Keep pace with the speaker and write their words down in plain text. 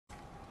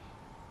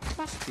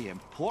Must be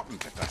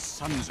important if the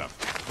sons of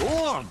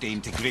Thor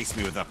deign to grace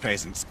me with their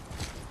presence.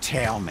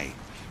 Tell me,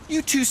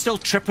 you two still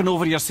tripping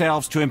over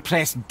yourselves to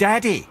impress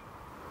Daddy?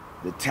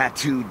 The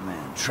tattooed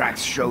man.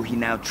 Tracks show he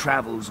now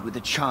travels with a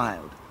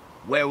child.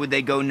 Where would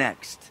they go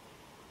next?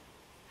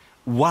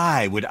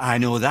 Why would I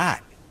know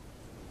that?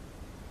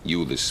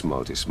 You're the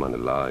smartest man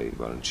alive,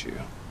 aren't you?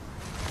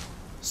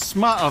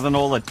 Smarter than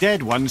all the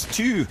dead ones,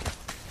 too.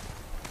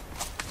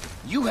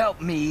 You help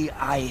me,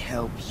 I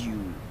help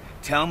you.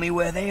 Tell me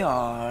where they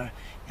are,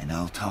 and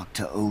I'll talk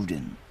to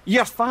Odin.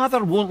 Your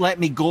father won't let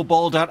me go,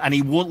 Baldur, and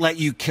he won't let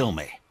you kill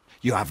me.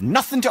 You have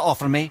nothing to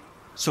offer me,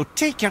 so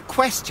take your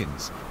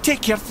questions,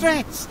 take your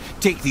threats,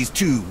 take these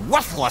two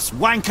worthless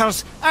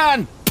wankers,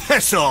 and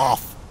piss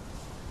off!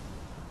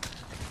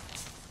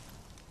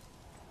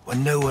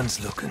 When no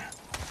one's looking,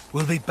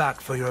 we'll be back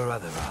for your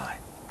other eye.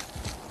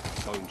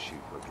 Don't you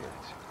forget,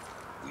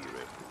 we're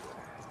everywhere.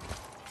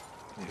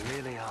 We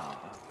really are, aren't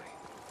we?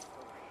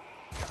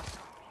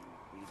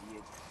 You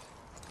idiots.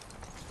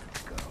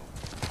 Let's go.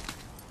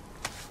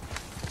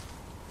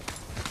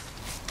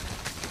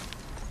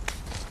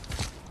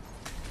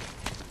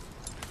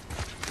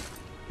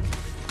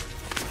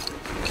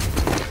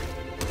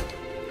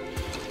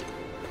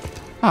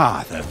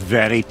 Ah, the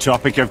very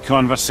topic of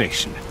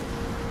conversation.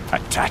 A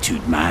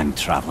tattooed man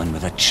traveling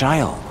with a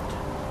child.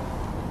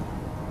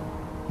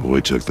 We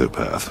check their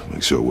path,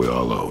 make sure we're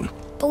all alone.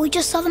 But we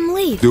just saw them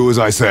leave. Do as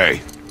I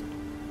say.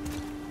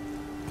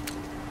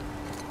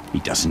 He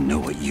doesn't know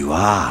what you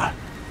are.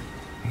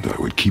 And I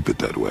would keep it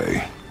that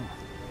way.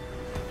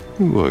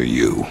 Who are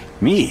you?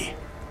 Me?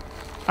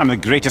 I'm the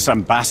greatest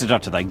ambassador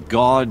to the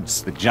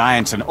gods, the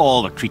giants, and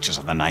all the creatures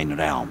of the Nine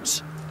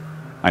Realms.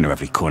 I know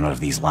every corner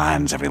of these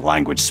lands, every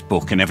language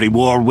spoken, every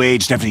war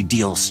waged, every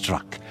deal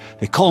struck.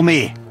 They call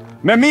me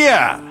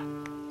Mimir,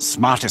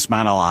 smartest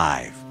man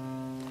alive.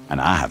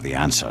 And I have the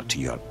answer to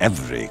your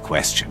every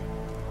question.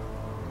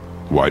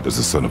 Why does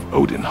the son of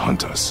Odin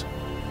hunt us?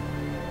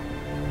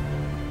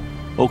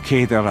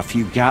 Okay, there are a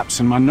few gaps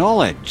in my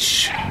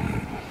knowledge.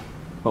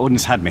 But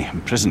Odin's had me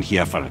imprisoned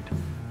here for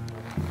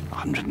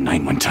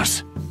 109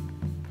 winters.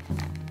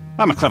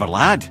 I'm a clever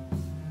lad.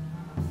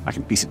 I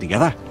can piece it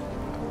together.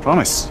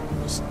 Promise.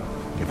 Just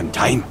given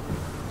time.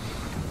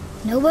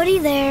 Nobody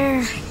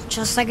there,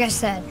 just like I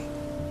said.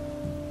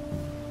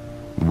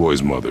 The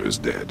boy's mother is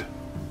dead.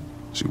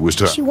 She wished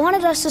her... She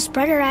wanted us to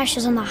spread her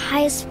ashes on the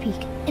highest peak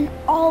in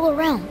all the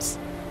realms.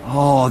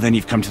 Oh, then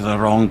you've come to the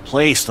wrong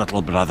place,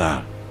 little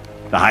brother.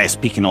 The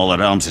highest peak in all the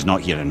realms is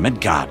not here in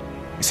Midgard.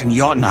 It's in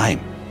Jotunheim,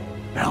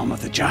 realm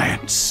of the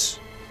giants.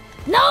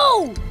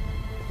 No!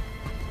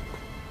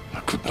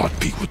 That could not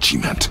be what she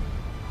meant.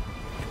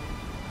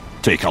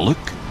 Take a look.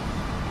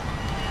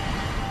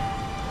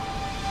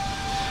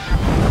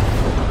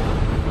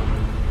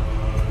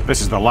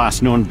 This is the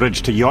last known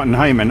bridge to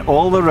Jotunheim in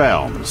all the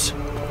realms.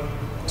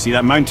 See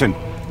that mountain?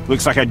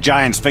 Looks like a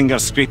giant's finger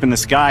scraping the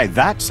sky.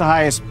 That's the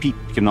highest peak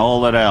in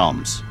all the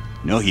realms.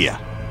 No here.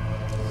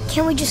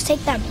 Can't we just take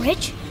that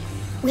bridge?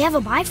 We have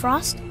a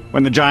Bifrost.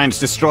 When the giants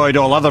destroyed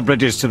all other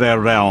bridges to their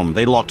realm,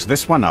 they locked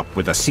this one up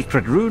with a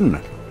secret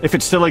rune. If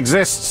it still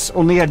exists,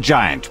 only a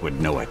giant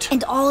would know it.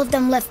 And all of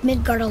them left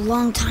Midgard a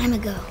long time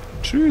ago.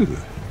 True.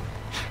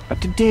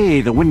 But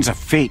today, the winds of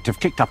fate have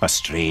kicked up a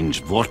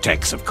strange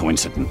vortex of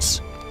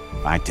coincidence.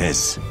 Fact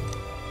is,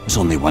 there's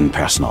only one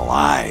person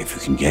alive who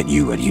can get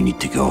you where you need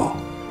to go.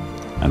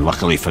 And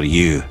luckily for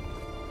you,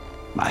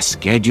 my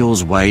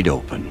schedule's wide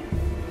open.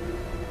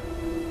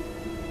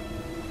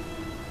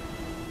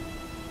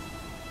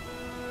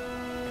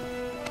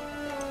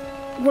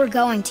 We're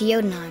going to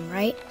Jotunheim,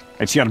 right?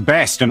 It's your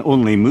best and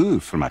only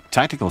move from a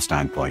tactical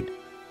standpoint.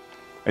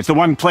 It's the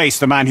one place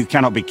the man who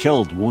cannot be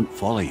killed won't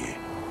follow you.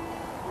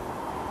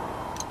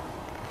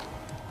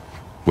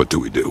 What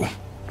do we do?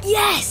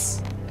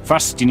 Yes!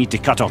 First, you need to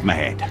cut off my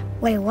head.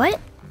 Wait, what?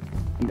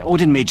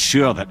 Odin made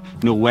sure that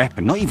no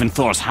weapon, not even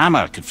Thor's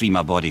hammer, could free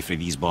my body from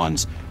these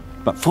bonds.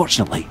 But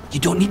fortunately, you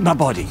don't need my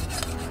body.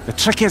 The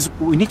trick is,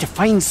 we need to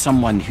find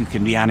someone who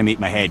can reanimate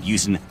my head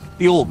using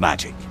the old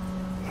magic.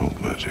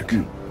 Old magic?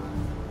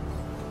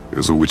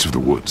 There's a witch of the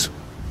woods.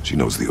 She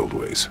knows the old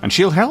ways. And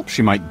she'll help.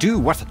 She might do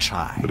worth a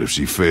try. But if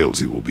she fails,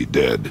 he will be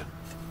dead.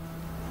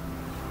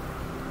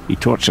 He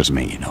tortures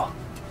me, you know.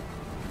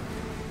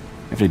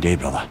 Every day,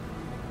 brother.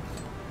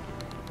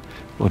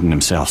 Odin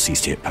himself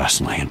sees to it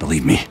personally, and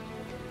believe me,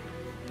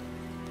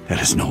 there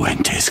is no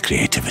end to his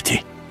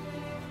creativity.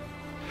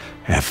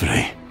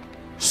 Every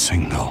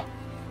single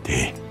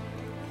day.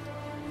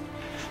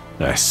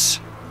 This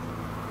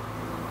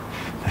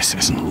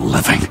isn't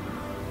living.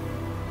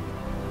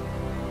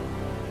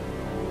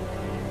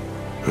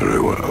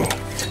 Very well.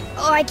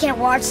 Oh, I can't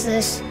watch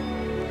this.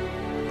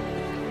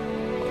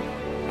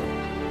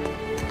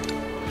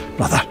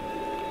 Brother,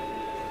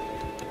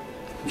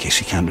 in case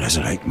you can't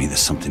resurrect me, there's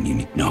something you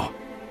need to know.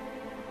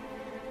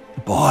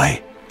 The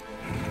boy,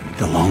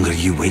 the longer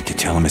you wait to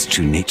tell him his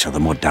true nature, the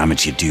more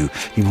damage you do.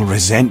 He will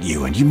resent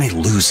you, and you may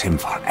lose him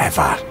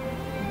forever.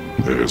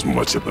 There is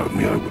much about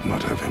me I would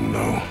not have him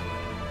know.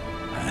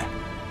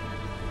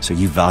 So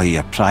you value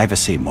your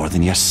privacy more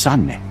than your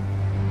son, eh?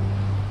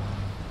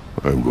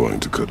 I'm going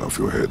to cut off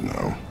your head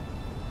now.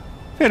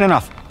 Fair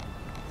enough.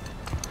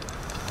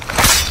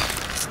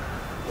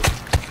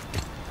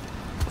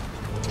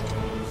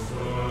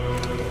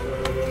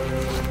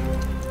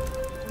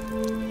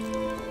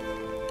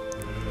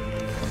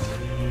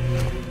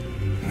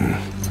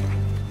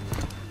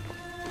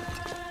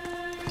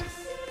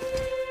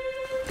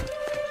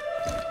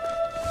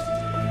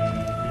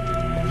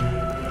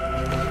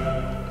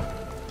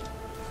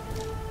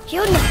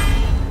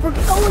 Yuna! We're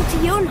going to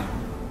Yuna!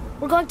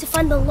 We're going to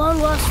find the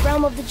long-lost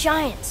realm of the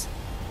giants.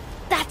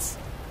 That's...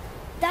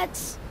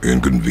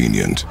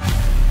 Inconvenient.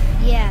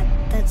 Yeah,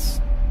 that's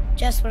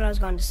just what I was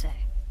going to say.